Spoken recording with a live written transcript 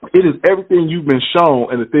It is everything you've been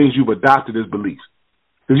shown and the things you've adopted as beliefs.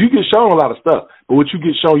 Because you get shown a lot of stuff, but what you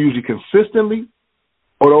get shown usually consistently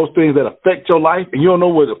are those things that affect your life, and you don't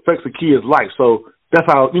know what affects a kid's life. So that's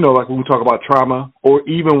how, like when we talk about trauma, or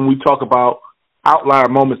even when we talk about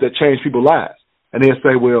outlier moments that change people's lives. And they'll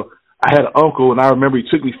say, well, I had an uncle, and I remember he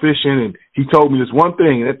took me fishing, and he told me this one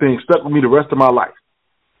thing, and that thing stuck with me the rest of my life.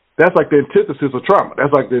 That's like the antithesis of trauma.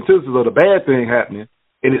 That's like the antithesis of the bad thing happening,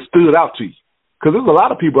 and it stood out to you. Because there's a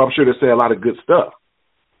lot of people, I'm sure, that say a lot of good stuff.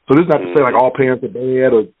 So this is not to say like all parents are bad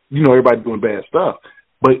or, everybody doing bad stuff.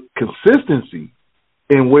 But consistency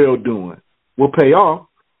and well-doing will pay off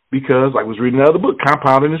because, like I was reading another book,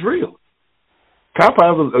 compounding is real.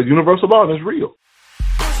 Compounding is a universal law and it's real.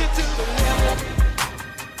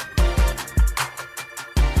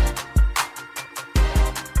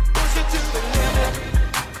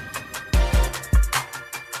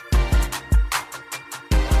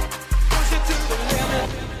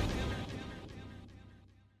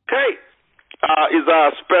 Is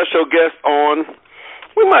our special guest on?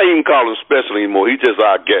 We might even call him special anymore. He's just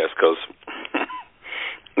our guest because,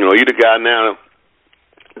 he's the guy now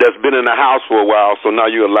that's been in the house for a while, so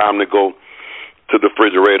now you allow him to go to the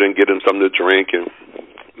refrigerator and get him something to drink and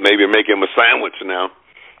maybe make him a sandwich now.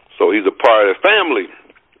 So he's a part of the family.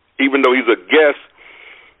 Even though he's a guest,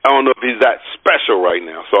 I don't know if he's that special right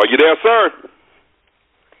now. So are you there, sir?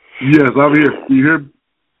 Yes, I'm here. Can you hear me?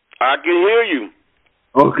 I can hear you.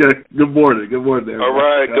 Okay. Good morning. Good morning, everybody. All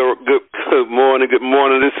right. Good morning. Good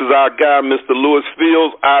morning. This is our guy, Mr. Lewis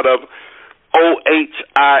Fields, out of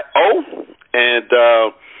OHIO, and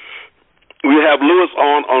we have Lewis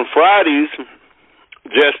on Fridays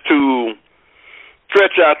just to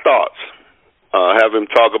stretch our thoughts, have him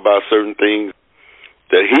talk about certain things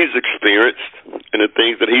that he's experienced and the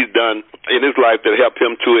things that he's done in his life that help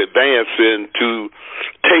him to advance and to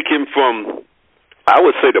take him from, I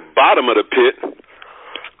would say, the bottom of the pit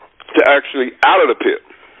to actually out of the pit.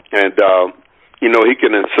 And, he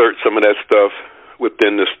can insert some of that stuff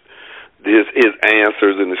within his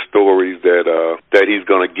answers and the stories that he's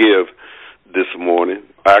going to give this morning.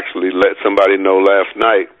 I actually let somebody know late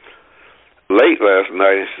last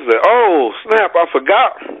night, and she said, oh, snap, I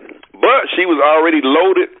forgot. But she was already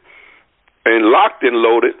loaded and locked and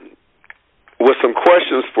loaded with some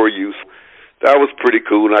questions for you. That was pretty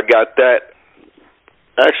cool, and I got that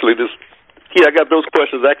actually I got those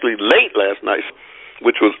questions actually late last night,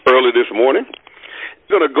 which was early this morning.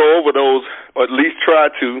 I'm going to go over those, or at least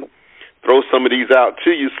try to throw some of these out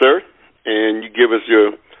to you, sir, and you give us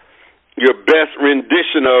your best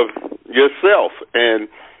rendition of yourself and,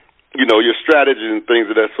 your strategies and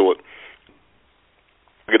things of that sort.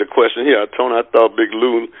 I get a question here. Tony, I thought Big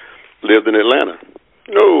Lou lived in Atlanta.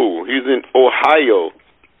 No, he's in Ohio.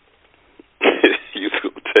 He's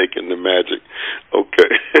taking the magic.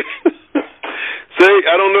 Okay. Say,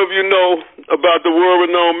 I don't know if you know about the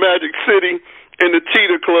world-renowned Magic City and the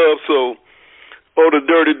Teeter Club, the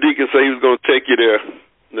Dirty Deacon said he was going to take you there.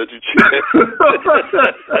 Let you check.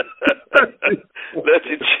 Let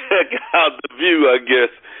you check out the view, I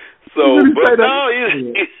guess. So, but no,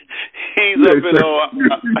 he's up in Ohio.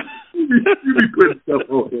 You be putting stuff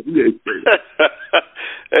on him.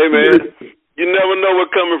 Hey, man, you never know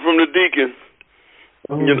what's coming from the deacon.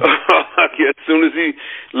 As soon as he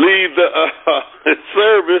leaves the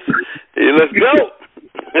service, let's go.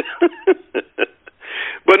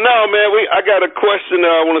 But no, man, I got a question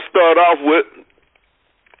I want to start off with.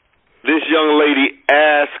 This young lady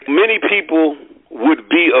asked, many people would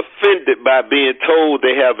be offended by being told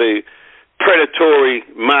they have a predatory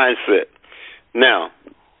mindset. Now,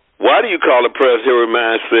 why do you call it predatory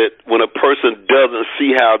mindset when a person doesn't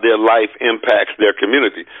see how their life impacts their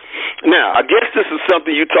community? Now, I guess this is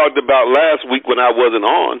something you talked about last week when I wasn't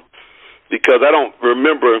on, because I don't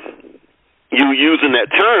remember you using that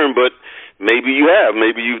term, but maybe you have.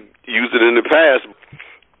 Maybe you used it in the past.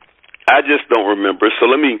 I just don't remember. So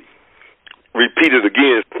let me repeat it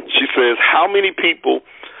again. She says, how many people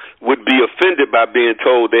would be offended by being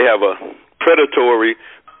told they have a predatory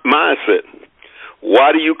mindset?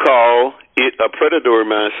 Why do you call it a predatory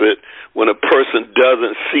mindset when a person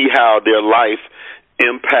doesn't see how their life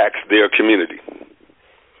impacts their community?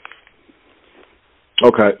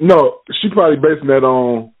 Okay. No, she probably basing that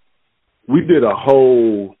on, I did a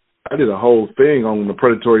whole thing on the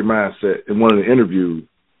predatory mindset in one of the interviews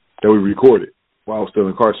that we recorded while I was still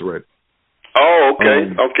incarcerated. Oh,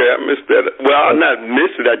 okay. Okay, I missed that. Well, I not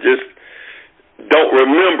missed it. I just don't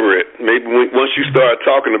remember it. Maybe once you start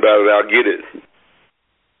talking about it, I'll get it.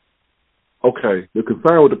 Okay. The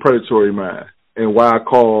concern with the predatory mind and why I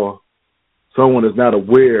call someone that's not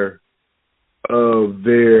aware of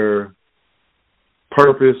their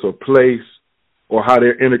purpose or place or how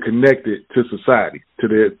they're interconnected to society,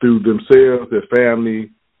 through themselves, their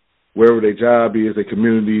family, wherever their job is, their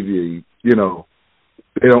community, they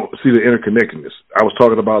don't see the interconnectedness. I was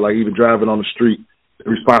talking about, like, even driving on the street, the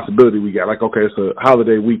responsibility we got. Like, okay, it's a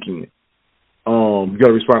holiday weekend. You got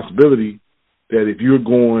a responsibility that if you're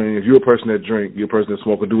a person that drink, you're a person that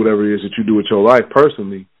smoke, or do whatever it is that you do with your life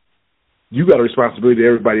personally, you got a responsibility to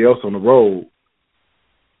everybody else on the road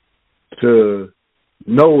to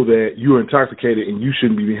know that you're intoxicated and you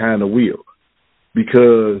shouldn't be behind the wheel,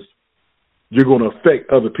 because you're going to affect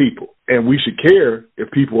other people. And we should care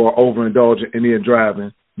if people are overindulgent and then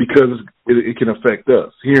driving, because it can affect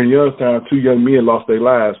us. Here in Youngstown, 2 young men lost their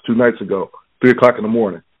lives 2 nights ago, 3 o'clock in the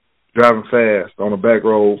morning, driving fast on a back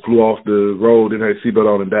road, flew off the road, didn't have a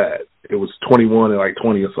seatbelt on and died. It was 21 and like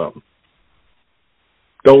 20 or something.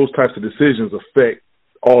 Those types of decisions affect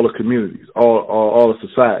all the communities, all of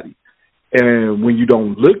society. And when you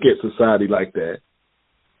don't look at society like that,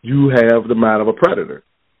 you have the mind of a predator.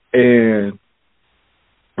 And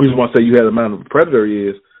the reason why I say you have the mind of a predator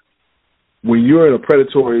is when you're in a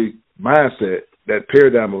predatory mindset, that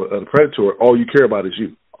paradigm of the predator, all you care about is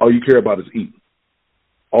you. All you care about is eating.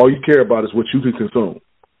 All you care about is what you can consume.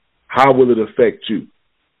 How will it affect you?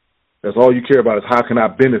 That's all you care about, is how can I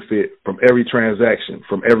benefit from every transaction,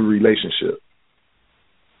 from every relationship.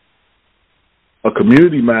 A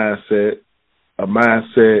community mindset, a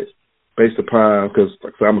mindset based upon, because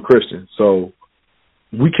like I'm a Christian, so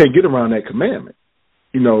we can't get around that commandment.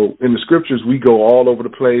 In the scriptures, we go all over the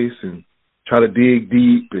place and try to dig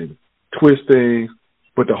deep and twist things.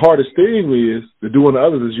 But the hardest thing is to do unto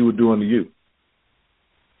others as you would do unto you.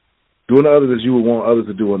 Doing to others as you would want others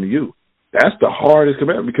to do unto you. That's the hardest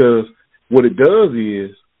commandment, because what it does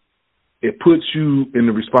is it puts you in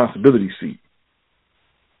the responsibility seat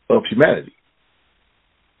of humanity.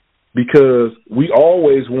 Because we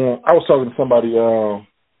always want, I was talking to somebody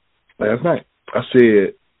last night. I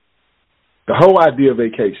said, the whole idea of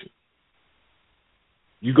vacation,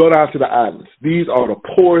 you go down to the islands. These are the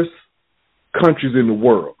poorest countries in the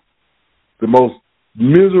world. The most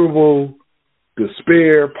miserable,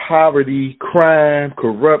 despair, poverty, crime,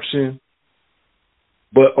 corruption.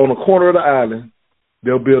 But on the corner of the island,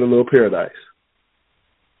 they'll build a little paradise.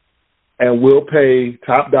 And we'll pay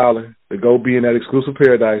top dollar to go be in that exclusive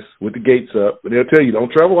paradise with the gates up. But they'll tell you,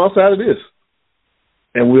 don't travel outside of this.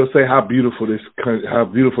 And we'll say how beautiful this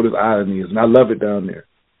island is. And I love it down there.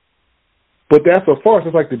 But that's a farce.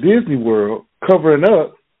 It's like the Disney World covering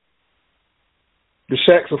up the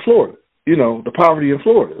shacks of Florida. The poverty in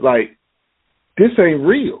Florida. Like, this ain't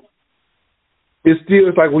real. It's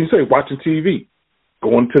like when you say watching TV,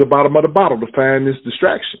 going to the bottom of the bottle to find this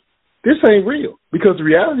distraction. This ain't real, because the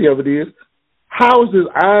reality of it is, how is this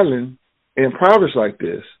island impoverished like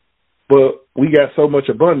this, but we got so much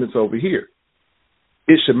abundance over here?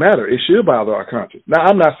 It should matter. It should bother our conscience. Now,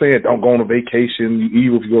 I'm not saying don't go on a vacation, you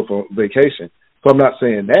evil if you go for vacation. So I'm not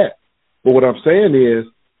saying that. But what I'm saying is,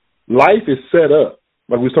 life is set up,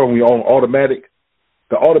 like we were talking, we on automatic.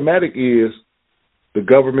 The automatic is the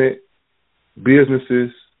government, businesses,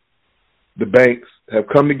 the banks have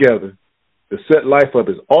come together to set life up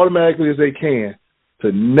as automatically as they can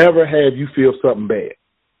to never have you feel something bad.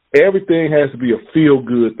 Everything has to be a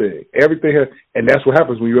feel-good thing. And that's what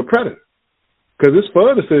happens when you're a predator. Because it's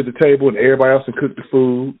fun to sit at the table and everybody else can cook the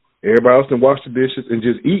food, everybody else can wash the dishes and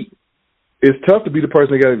just eat. It's tough to be the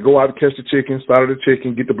person that got to go out and catch the chicken, slaughter the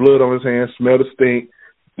chicken, get the blood on his hands, smell the stink,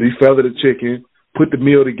 defeather the chicken, put the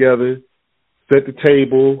meal together, set the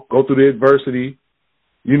table, go through the adversity,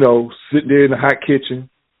 sit there in the hot kitchen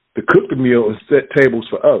to cook the meal and set tables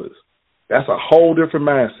for others. That's a whole different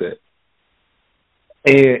mindset.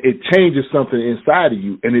 And it changes something inside of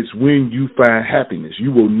you, and it's when you find happiness.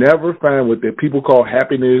 You will never find what that people call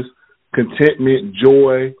happiness, contentment,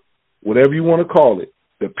 joy, whatever you want to call it,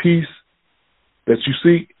 the peace that you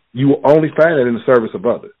seek. You will only find it in the service of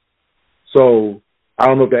others. So I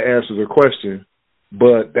don't know if that answers your question,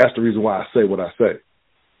 but that's the reason why I say what I say,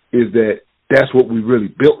 is that that's what we really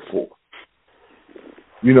built for.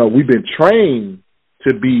 We've been trained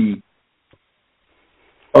to be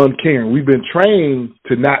uncaring. We've been trained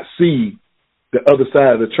to not see the other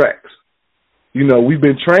side of the tracks. We've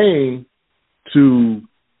been trained to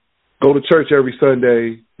go to church every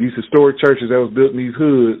Sunday, these historic churches that was built in these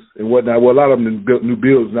hoods and whatnot. Well, a lot of them built new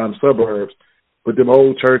buildings down in the suburbs, but them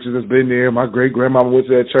old churches that's been there, my great-grandmama went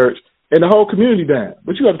to that church, and the whole community died.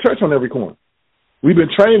 But you got a church on every corner. We've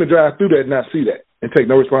been trained to drive through that and not see that and take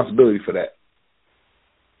no responsibility for that.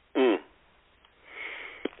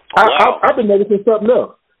 Wow. I've been noticing something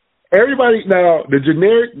else. Everybody now the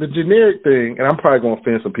generic thing, and I'm probably gonna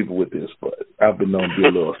offend some people with this, but I've been known to be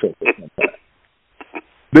a little offensive sometimes.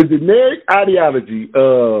 The generic ideology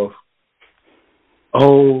of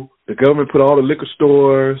the government put all the liquor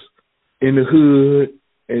stores in the hood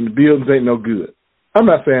and the buildings ain't no good. I'm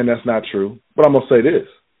not saying that's not true, but I'm gonna say this.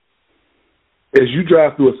 As you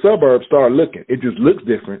drive through a suburb, start looking. It just looks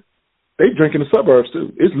different. They drink in the suburbs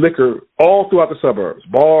too. It's liquor all throughout the suburbs.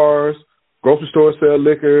 Bars, grocery stores sell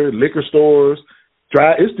liquor, liquor stores.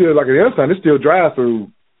 It's still like an inside. It's still drive-through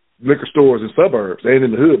liquor stores in suburbs. They ain't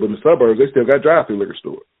in the hood, but in the suburbs, they still got drive-through liquor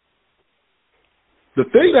stores. The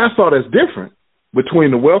thing that I saw that's different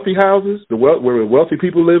between the wealthy houses, where the wealthy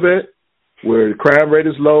people live at, where the crime rate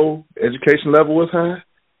is low, education level is high,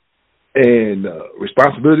 and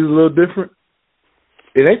responsibility is a little different,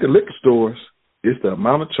 it ain't the liquor stores, it's the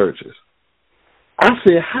amount of churches. I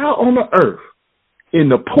said, how on the earth, in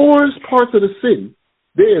the poorest parts of the city,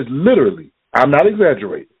 there is literally, I'm not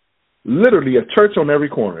exaggerating, literally a church on every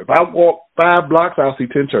corner. If I walk 5 blocks, I'll see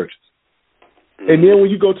 10 churches. And then when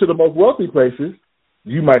you go to the most wealthy places,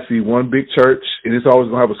 you might see one big church, and it's always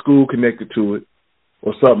going to have a school connected to it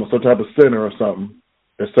or something, or some type of center or something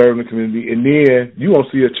that's serving the community. And then you won't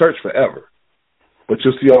see a church forever. But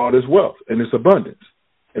you'll see all this wealth and this abundance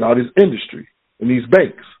and all this industry and these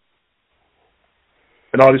banks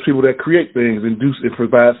and all these people that create things and do and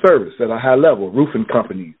provide service at a high level, roofing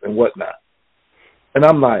companies and whatnot. And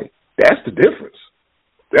I'm like, that's the difference.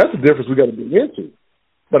 That's the difference we got to dig into.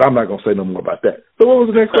 But I'm not going to say no more about that. So what was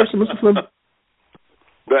the next question, Mr. Fleming?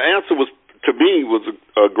 The answer was, to me, was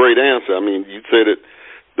a great answer. I mean, you said it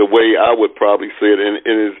the way I would probably say it, and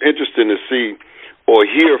it's interesting to see or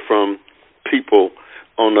hear from people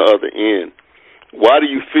on the other end. Why do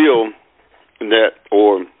you feel that,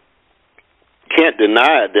 or can't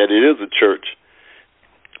deny that it is a church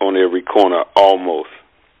on every corner almost?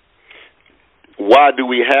 Why do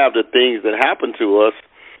we have the things that happen to us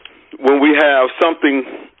when we have something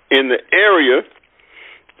in the area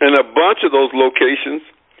and a bunch of those locations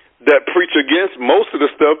that preach against most of the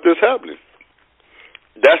stuff that's happening?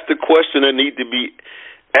 That's the question that needs to be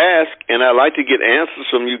asked, and I'd like to get answers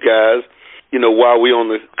from you guys, while we're on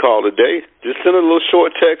the call today. Just send a little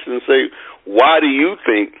short text and say, why do you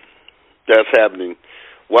think that's happening?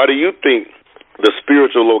 Why do you think the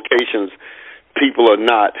spiritual locations people are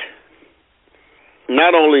not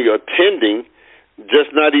only attending,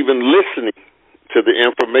 just not even listening to the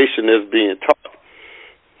information that's being taught?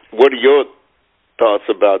 What are your thoughts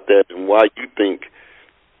about that, and why you think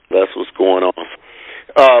that's what's going on?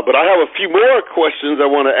 But I have a few more questions I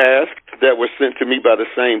want to ask that were sent to me by the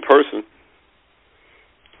same person.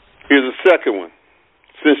 Here's a second one.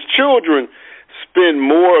 Since children spend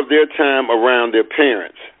more of their time around their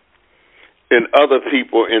parents and other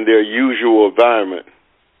people in their usual environment,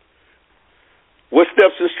 what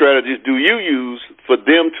steps and strategies do you use for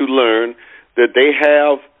them to learn that they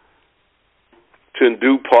have to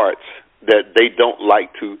do parts that they don't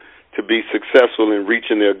like to be successful in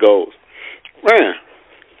reaching their goals? Man,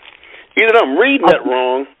 either I'm reading that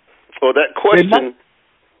wrong or that question.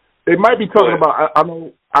 They might be talking about, I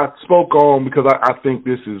know I spoke on, because I think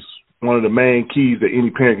this is one of the main keys that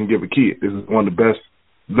any parent can give a kid. This is one of the best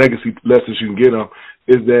legacy lessons you can get them,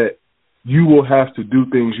 is that you will have to do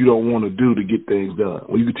things you don't want to do to get things done.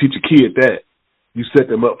 When you can teach a kid that, you set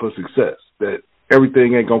them up for success, that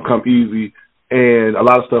everything ain't going to come easy and a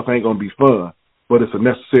lot of stuff ain't going to be fun, but it's a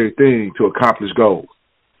necessary thing to accomplish goals.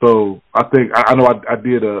 So I think, I know I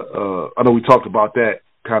did I know we talked about that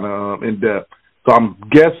kind of in depth. So I'm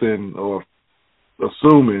guessing or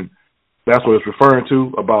assuming that's what it's referring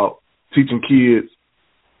to, about teaching kids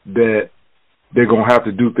that they're going to have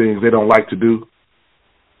to do things they don't like to do.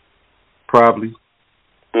 Probably.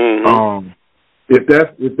 Mm-hmm. If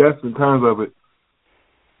that's in terms of it,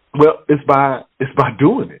 well, it's by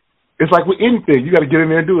doing it. It's like with anything, you got to get in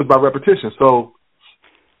there and do it by repetition. So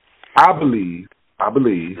I believe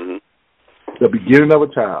mm-hmm. the beginning of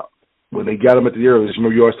a child, when they got them at the earliest,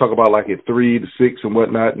 you always talk about like at 3 to 6 and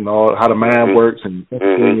whatnot, and all how the mind mm-hmm. works and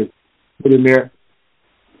everything is put in there.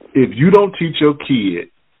 If you don't teach your kid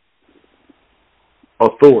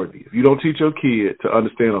authority, if you don't teach your kid to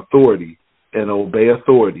understand authority and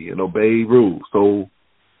obey rules, so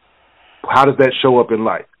how does that show up in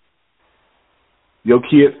life? Your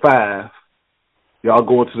kid 5, y'all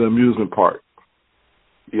going to the amusement park.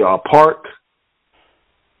 Y'all park.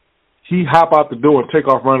 He hop out the door and take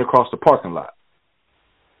off running across the parking lot.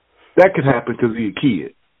 That could happen because he's a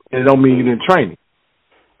kid. And it don't mean you didn't train him.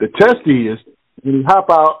 The test is when you hop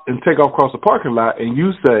out and take off across the parking lot and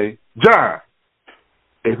you say, John,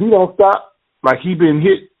 if he don't stop like he been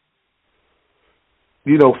hit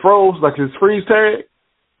froze, like his freeze tag,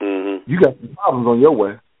 you got some problems on your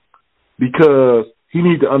way, because he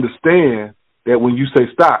needs to understand that when you say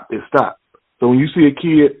stop, it stops. So when you see a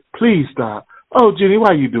kid, please stop. Oh, Jenny, why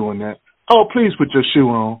are you doing that? Oh, please put your shoe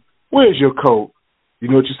on. Where's your coat? You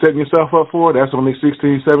know what you're setting yourself up for? That's when they're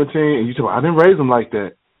 16, 17, and you tell them, I didn't raise them like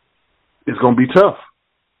that. It's going to be tough.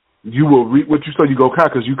 You will reap what you sow, you go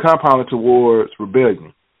because you compounded towards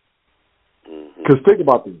rebellion. Because think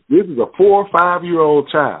about this. This is a 4 or 5-year-old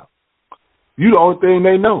child. You the only thing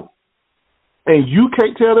they know. And you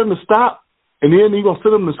can't tell them to stop, and then you're going to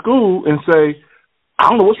send them to school and say, I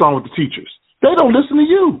don't know what's wrong with the teachers. They don't listen to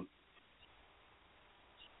you.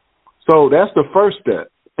 So that's the first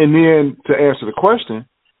step. And then to answer the question,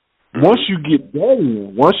 once you get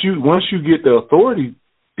done, once you get the authority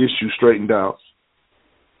issue straightened out,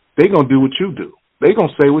 they're going to do what you do. They're going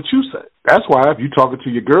to say what you say. That's why if you're talking to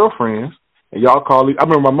your girlfriends and y'all I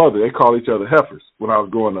remember my mother, they called each other heifers when I was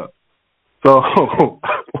growing up. So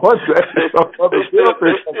once they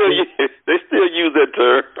still use that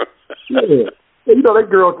term. Yeah. That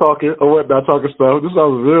girl talking or whatnot, talking stuff. This was a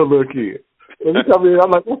real little kid. And he come in, I'm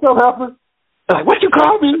like, what's up, heifer? Like, what you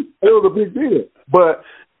call me? It was a big deal. But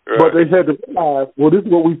they had to realize, well, this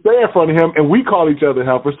is what we say in front of him, and we call each other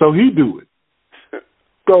heifer, so he do it.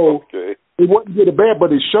 So it wasn't good or bad,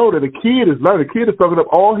 but it showed that the kid is learning. The kid is talking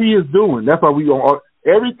up all he is doing. That's why we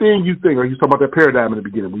everything you think, or you talking about that paradigm in the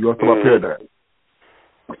beginning, when you talk about paradigm.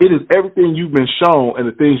 It is everything you've been shown and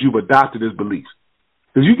the things you've adopted as beliefs.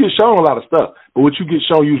 Because you get shown a lot of stuff, but what you get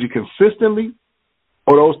shown usually consistently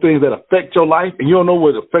are those things that affect your life, and you don't know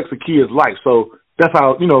what affects a kid's life. So that's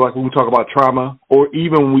how, like when we talk about trauma, or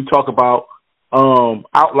even when we talk about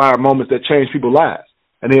outlier moments that change people's lives.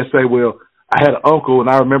 And they'll say, well, I had an uncle, and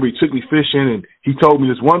I remember he took me fishing, and he told me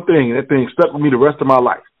this one thing, and that thing stuck with me the rest of my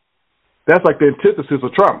life. That's like the antithesis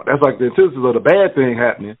of trauma. That's like the antithesis of the bad thing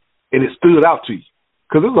happening, and it stood out to you.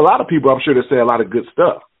 Because there's a lot of people, I'm sure, that say a lot of good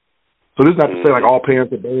stuff. So this is not to say like all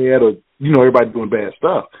parents are bad or, everybody doing bad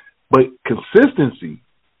stuff. But consistency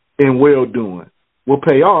and well-doing will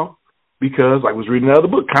pay off because, like I was reading another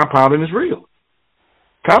book, compounding is real.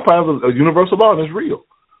 Compounding is a universal law and it's real.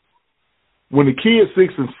 When the kid's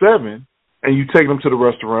 6 and 7 and you take him to the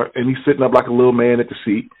restaurant and he's sitting up like a little man at the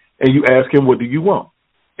seat and you ask him, what do you want?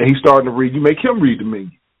 And he's starting to read, you make him read the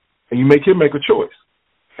menu and you make him make a choice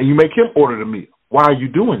and you make him order the meal. Why are you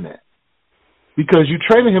doing that? Because you're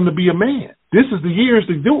training him to be a man. This is the years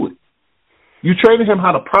to do it. You're training him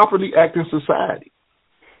how to properly act in society.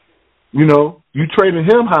 You training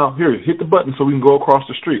him how, here, hit the button so we can go across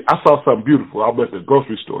the street. I saw something beautiful. I was at the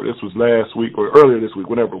grocery store. This was last week or earlier this week,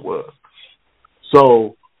 whatever it was.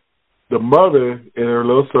 So the mother and her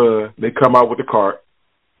little son, they come out with the cart.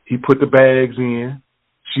 He put the bags in.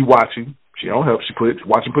 She watching. She don't help. She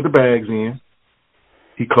watch him put the bags in.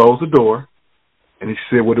 He closed the door. And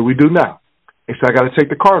she said, what do we do now? And she said, I got to take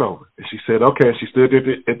the cart over. And she said, okay. And she stood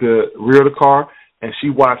at the rear of the car, and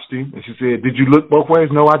she watched him. And she said, did you look both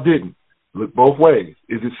ways? No, I didn't. Look both ways.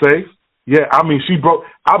 Is it safe? Yeah, she broke.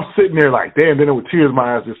 I'm sitting there like, damn, then with tears in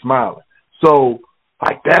my eyes, just smiling. So,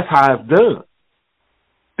 that's how it's done.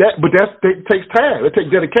 That takes time. It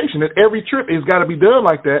takes dedication. And every trip has got to be done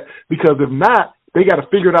like that, because if not, they got to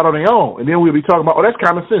figure it out on their own. And then we'll be talking about, that's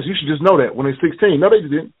common sense. You should just know that when they're 16. No, they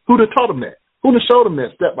didn't. Who'd have taught them that? Who'd have showed them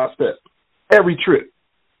that step by step? Every trip.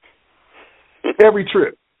 Every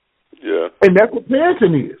trip. Yeah. And that's what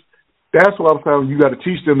parenting is. That's what I'm saying. You got to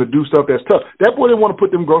teach them to do stuff that's tough. That boy didn't want to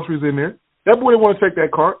put them groceries in there. That boy didn't want to take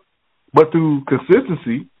that cart. But through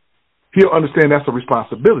consistency, he'll understand that's a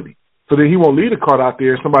responsibility. So then he won't leave the cart out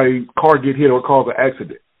there and somebody's car get hit or cause an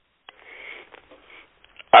accident.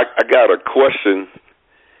 I got a question,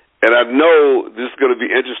 and I know this is going to be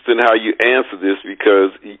interesting how you answer this,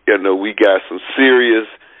 because we got some serious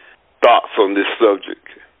thoughts on this subject.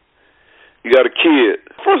 You got a kid.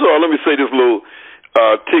 First of all, let me say this little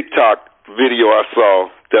TikTok video I saw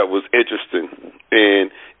that was interesting, and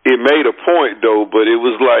it made a point though, but it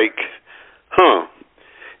was like,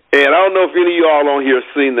 And I don't know if any of y'all on here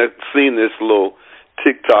seen this little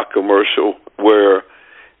TikTok commercial where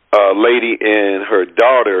a lady and her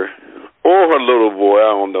daughter or her little boy,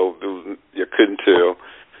 I don't know, you couldn't tell,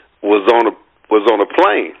 was on a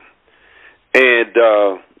plane, and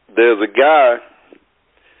there's a guy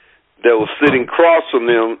that was sitting across from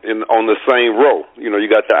them on the same row. You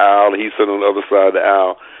got the aisle, and he's sitting on the other side of the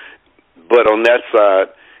aisle, but on that side,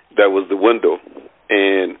 that was the window,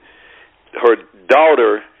 and her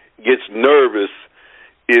daughter gets nervous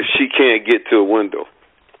if she can't get to a window.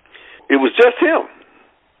 It was just him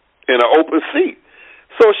in an open seat.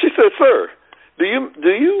 So she said, "Sir, do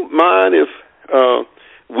you mind if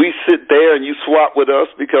we sit there and you swap with us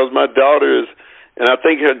because my daughter is, and I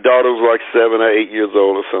think her daughter was like 7 or 8 years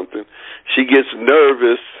old or something. She gets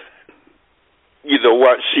nervous,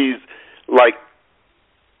 what she's like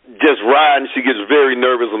just riding. She gets very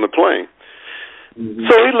nervous on the plane. Mm-hmm.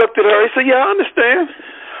 So he looked at her. He said, "Yeah, I understand."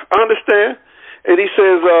 And he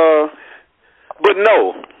says, "But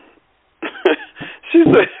no." She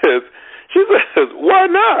says, "Why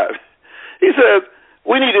not?" He says,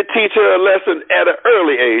 "We need to teach her a lesson at an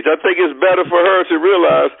early age. I think it's better for her to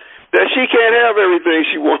realize that she can't have everything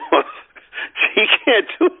she wants. She can't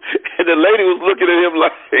do." And the lady was looking at him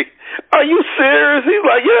like, "Are you serious?" He's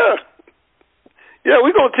like, Yeah,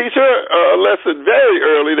 we're going to teach her a lesson very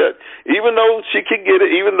early that even though she can get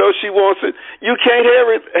it, even though she wants it, you can't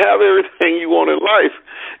have everything you want in life."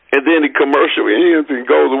 And then the commercial ends and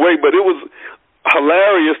goes away. But it was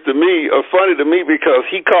hilarious to me, or funny to me, because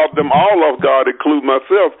he caught them all off guard, including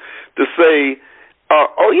myself, to say,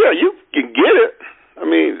 "Oh, yeah, you can get it. I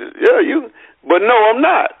mean, yeah, but no, I'm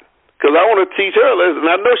not. Because I want to teach her a lesson."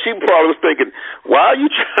 And I know she probably was thinking, "Why are you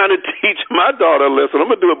trying to teach my daughter a lesson?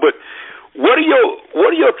 I'm going to do it." But what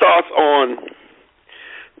are your thoughts on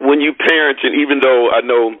when you parent, and even though I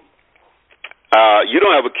know you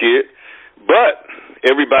don't have a kid, but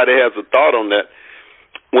everybody has a thought on that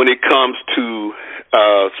when it comes to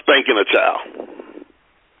spanking a child?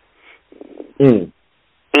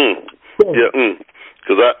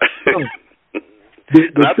 Because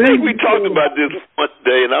I think we talked about this one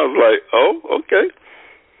day, and I was like, "Oh, okay."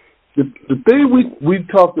 The thing we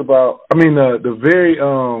talked about, I mean,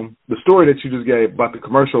 the story that you just gave about the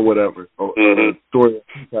commercial or whatever, or the story,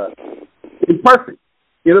 it's perfect.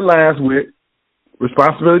 It aligns with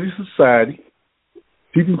responsibility to society.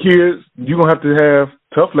 Teaching kids, you're going to have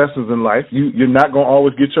tough lessons in life. You're not going to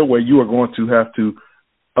always get your way. You are going to have to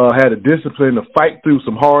have the discipline to fight through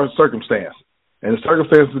some hard circumstances. And the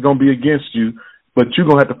circumstances are going to be against you, but you're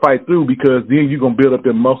going to have to fight through, because then you're going to build up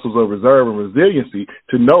them muscles of reserve and resiliency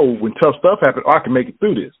to know when tough stuff happens, I can make it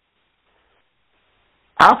through this.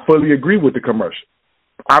 I fully agree with the commercial.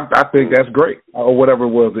 I think that's great, or whatever it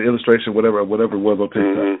was, the illustration, whatever it was on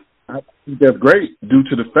TikTok. I think that's great due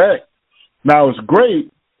to the fact. Now, it's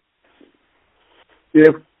great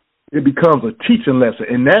if it becomes a teaching lesson,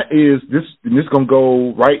 and that is this. And this is going to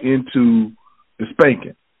go right into the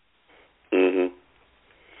spanking. Mm-hmm.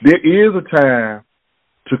 There is a time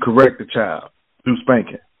to correct the child through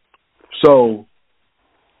spanking. So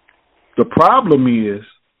the problem is,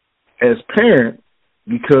 as parents,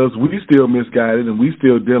 because we still misguided and we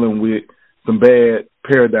still dealing with some bad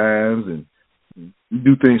paradigms and we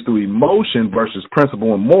do things through emotion versus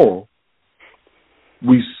principle and moral,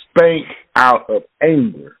 we spank out of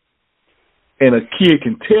anger. And a kid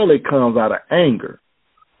can tell it comes out of anger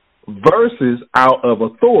versus out of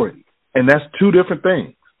authority. And that's two different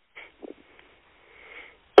things.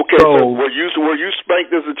 Okay, so were you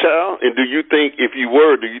spanked as a child? And do you think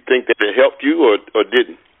that it helped you or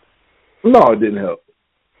didn't? No, it didn't help.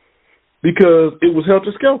 Because it was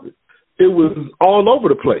helter-skelter. It was all over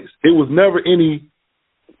the place. It was never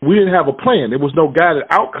we didn't have a plan. There was no guided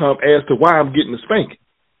outcome as to why I'm getting the spanking.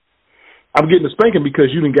 I'm getting the spanking because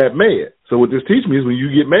you didn't get mad. So what this teaches me is when you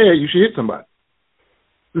get mad, you should hit somebody.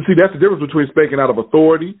 You see, that's the difference between spanking out of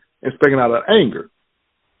authority and spanking out of anger.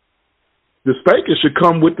 The spanking should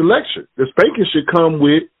come with the lecture. The spanking should come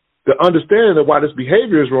with the understanding of why this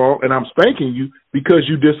behavior is wrong, and I'm spanking you because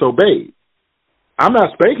you disobeyed. I'm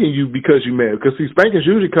not spanking you because you're mad, because, see, spankings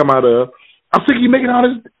usually come out of, "I'm sick of you making all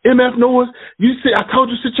this MF noise. I told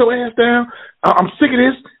you to sit your ass down. I'm sick of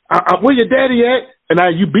this. Where your daddy at?" And now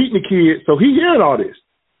you beating the kid, so he hearing all this.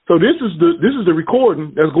 So this is the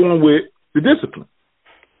recording that's going with the discipline.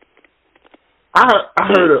 I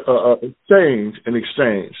heard an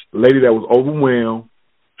exchange. A lady that was overwhelmed,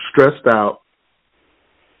 stressed out,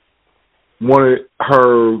 wanted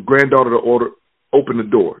her granddaughter to open the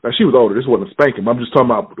door. Now, she was older. This wasn't a spanking. I'm just talking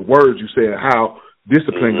about the words you said, how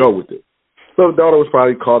discipline go with it. So the daughter was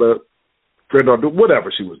probably caught up, granddaughter,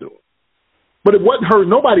 whatever she was doing. But it wasn't her.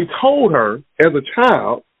 Nobody told her as a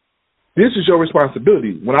child, this is your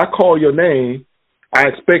responsibility. When I call your name, I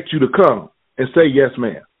expect you to come and say, "Yes,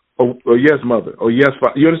 ma'am," or "Yes, mother," or "Yes,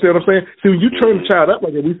 father." You understand what I'm saying? See, when you train the child up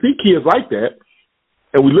like that, we see kids like that,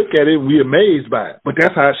 and we look at it and we're amazed by it. But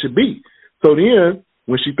that's how it should be. So then,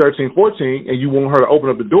 when she's 13, 14, and you want her to open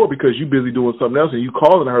up the door because you're busy doing something else and you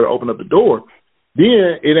calling her to open up the door,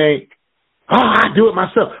 then it ain't, I do it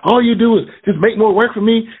myself. All you do is just make more work for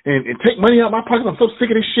me and take money out of my pocket. I'm so sick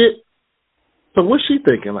of this shit. So what's she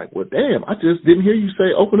thinking? Like, well, damn, I just didn't hear you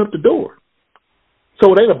say open up the door.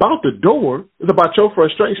 So it ain't about the door. It's about your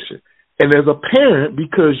frustration. And as a parent,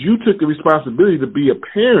 because you took the responsibility to be a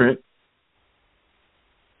parent,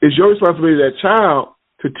 it's your responsibility to that child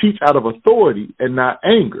to teach out of authority and not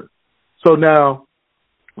anger. So now,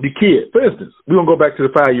 the kid, for instance, we're going to go back to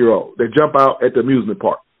the 5-year-old that jump out at the amusement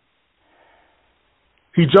park.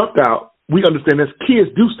 He jumped out. We understand that kids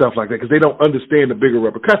do stuff like that because they don't understand the bigger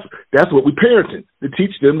repercussions. That's what we parenting, to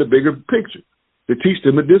teach them the bigger picture, to teach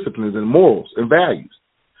them the disciplines and morals and values.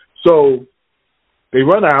 So they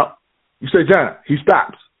run out. You say, John, he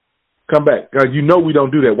stops. Come back. God, you know we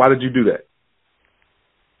don't do that. Why did you do that?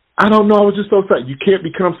 I don't know. I was just so excited. You can't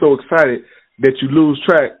become so excited that you lose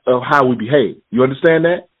track of how we behave. You understand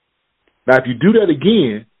that? Now, if you do that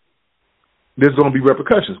again, there's going to be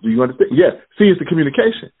repercussions. Do you understand? Yes. See, it's the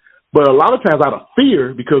communication. But a lot of times out of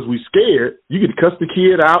fear, because we're scared, you can cuss the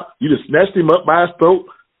kid out. You just snatched him up by his throat.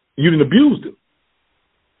 You done abused him.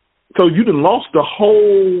 So you done lost the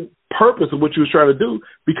whole purpose of what you was trying to do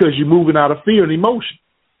because you're moving out of fear and emotion.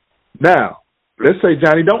 Now, let's say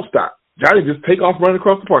Johnny don't stop. Johnny just take off running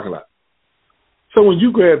across the parking lot. So when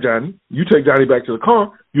you grab Johnny, you take Johnny back to the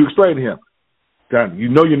car, you explain to him, Johnny, you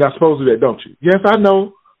know you're not supposed to do that, don't you? Yes, I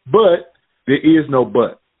know, but there is no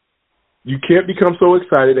but. You can't become so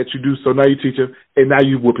excited that you do so. Now you teach him, and now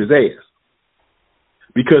you whoop his ass.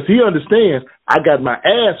 Because he understands I got my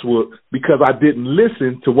ass whooped because I didn't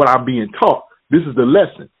listen to what I'm being taught. This is the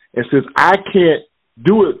lesson. And since I can't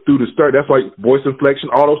do it through the start, that's why voice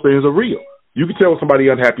inflection, all those things are real. You can tell when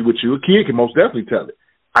somebody unhappy with you. A kid can most definitely tell it.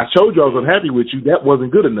 I showed you I was unhappy with you. That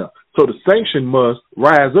wasn't good enough. So the sanction must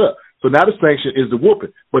rise up. So now the sanction is the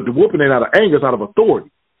whooping. But the whooping ain't out of anger, it's out of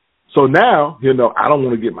authority. So now, you know, I don't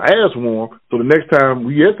want to get my ass warm. So the next time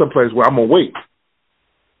we get someplace where I'm going to wait.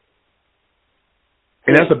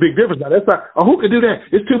 And that's a big difference. Now, that's not, oh, who can do that?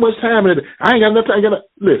 It's too much time. I ain't got enough time.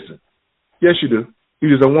 Listen. Yes, you do. You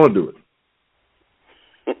just don't want to do it.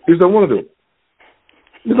 You just don't want to do it.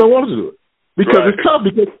 You don't want to do it. Because It's tough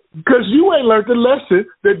because you ain't learned the lesson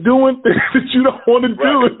that doing things that you don't want to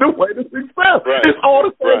do is the way to success. Right. It's all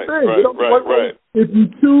the same thing. Right. If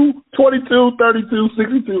you 2, 22, 32,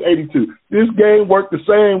 62, 82, this game worked the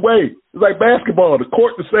same way. It's like basketball. The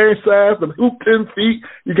court the same size, the hoop 10 feet.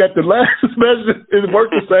 You got the last measure. It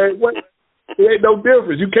worked the same way. It ain't no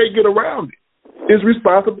difference. You can't get around it. It's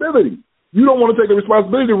responsibility. You don't want to take the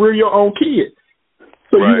responsibility to rear your own kid.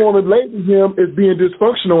 So you want to label him as being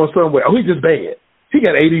dysfunctional in some way. Oh, he's just bad. He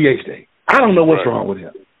got ADHD. I don't know what's wrong with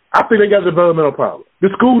him. I think they got a developmental problem.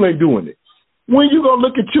 The school ain't doing it. When you going to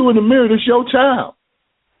look at you in the mirror, that's your child.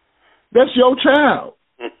 That's your child.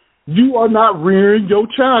 You are not rearing your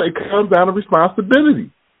child. It comes down to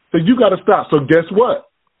responsibility. So you got to stop. So guess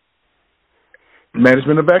what?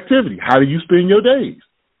 Management of activity. How do you spend your days?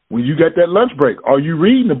 When you got that lunch break, are you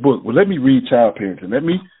reading a book? Well, let me read child parenting. Let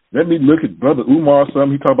me look at Brother Umar or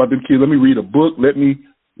something. He talk about them kids. Let me read a book. Let me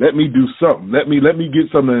do something. Let me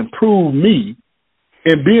get something to improve me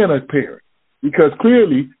in being a parent. Because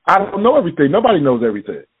clearly, I don't know everything. Nobody knows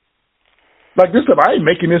everything. Like this stuff, I ain't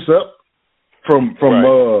making this up from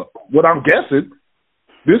what I'm guessing.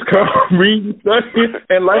 This comes from reading, studying,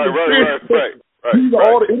 and life experience. These are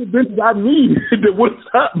all the interventions I need that would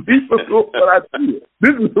stop me from doing what I do.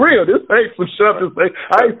 This is real. This ain't some stuff to say.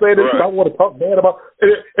 I ain't saying this because I want to talk bad about.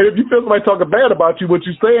 And if you feel somebody talking bad about you, what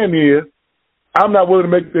you're saying is, I'm not willing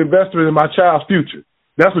to make the investment in my child's future.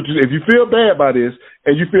 That's what you. If you feel bad by this,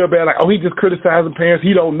 and you feel bad like, oh, he just criticizing parents,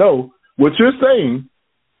 he don't know. What you're saying,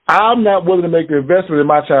 I'm not willing to make the investment in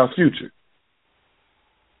my child's future.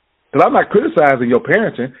 Because I'm not criticizing your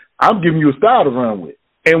parenting. I'm giving you a style to run with.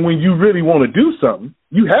 And when you really want to do something,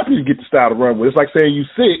 you happy to get the style to run with. It's like saying you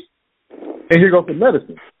sick, and here goes the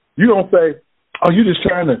medicine. You don't say, oh, you're just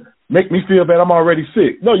trying to make me feel bad. I'm already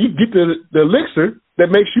sick. No, you get the elixir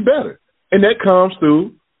that makes you better. And that comes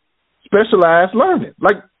through specialized learning.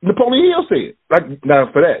 Like Napoleon Hill said. Like, now,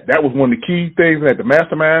 for that was one of the key things at the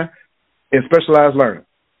mastermind in specialized learning.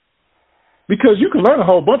 Because you can learn a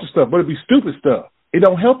whole bunch of stuff, but it'd be stupid stuff. It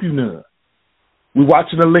don't help you none. We're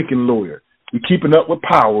watching a Lincoln Lawyer. You're keeping up with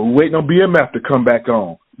power. We're waiting on BMF to come back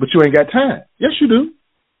on. But you ain't got time. Yes, you do.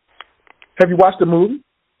 Have you watched the movie?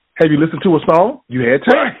 Have you listened to a song? You had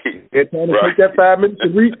time. You had time to take that 5 minutes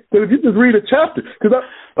to read. Because if you just read a chapter, because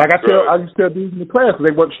I used to tell these in the class because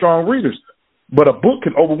they weren't strong readers. But a book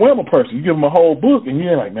can overwhelm a person. You give them a whole book, and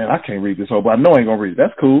you're like, man, I can't read this whole book. I know I ain't going to read it.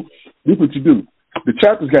 That's cool. This is what you do. The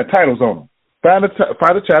chapters got titles on them. Find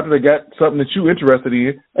a chapter that got something that you're interested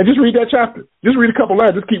in, and just read that chapter. Just read a couple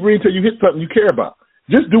lines. Just keep reading until you hit something you care about.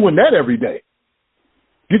 Just doing that every day.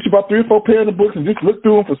 Get you about 3 or 4 pairs of books and just look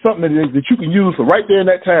through them for something that you can use for right there in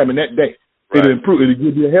that time and that day. It'll improve. It'll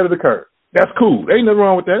give you ahead of the curve. That's cool. Ain't nothing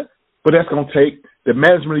wrong with that. But that's going to take the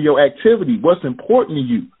management of your activity, what's important to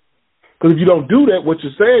you. Because if you don't do that, what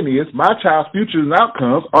you're saying is my child's futures and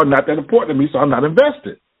outcomes are not that important to me, so I'm not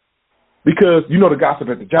invested. Because you know the gossip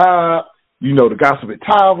at the job, you know the gossip at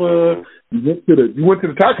Tyler, you went to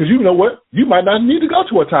the Tyler because you know what? You might not need to go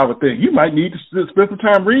to a Tyler thing. You might need to spend some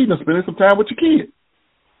time reading and spending some time with your kids.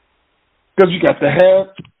 Because you got to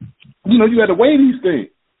have, you got to weigh these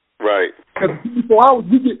things. Right. Because 24 hours,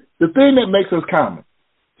 we get the thing that makes us common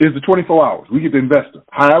is the 24 hours. We get to invest them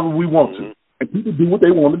however we want to. And people do what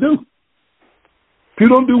they want to do.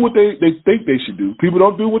 People don't do what they think they should do. People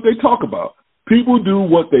don't do what they talk about. People do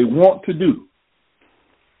what they want to do.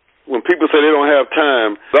 When people say they don't have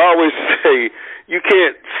time, I always say you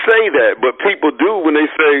can't say that, but people do when they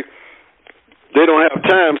say they don't have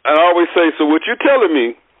time. I always say, so what you're telling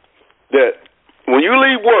me that when you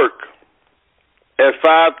leave work at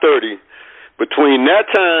 5:30, between that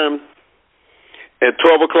time and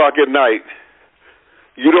 12 o'clock at night,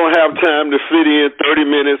 you don't have time to fit in 30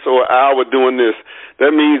 minutes or an hour doing this.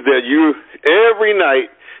 That means that every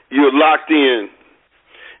night you're locked in.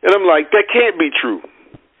 And I'm like, that can't be true.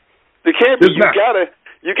 It can't be. You gotta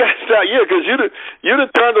stop. Yeah, because you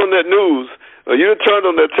done turned on that news, or you done turned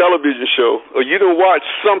on that television show, or you done watched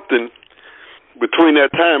something between that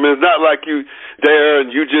time. And it's not like you there and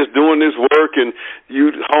you just doing this work and you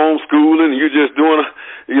homeschooling and you're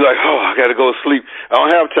like, oh, I got to go to sleep. I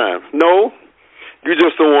don't have time. No, you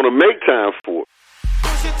just don't want to make time for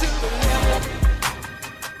it.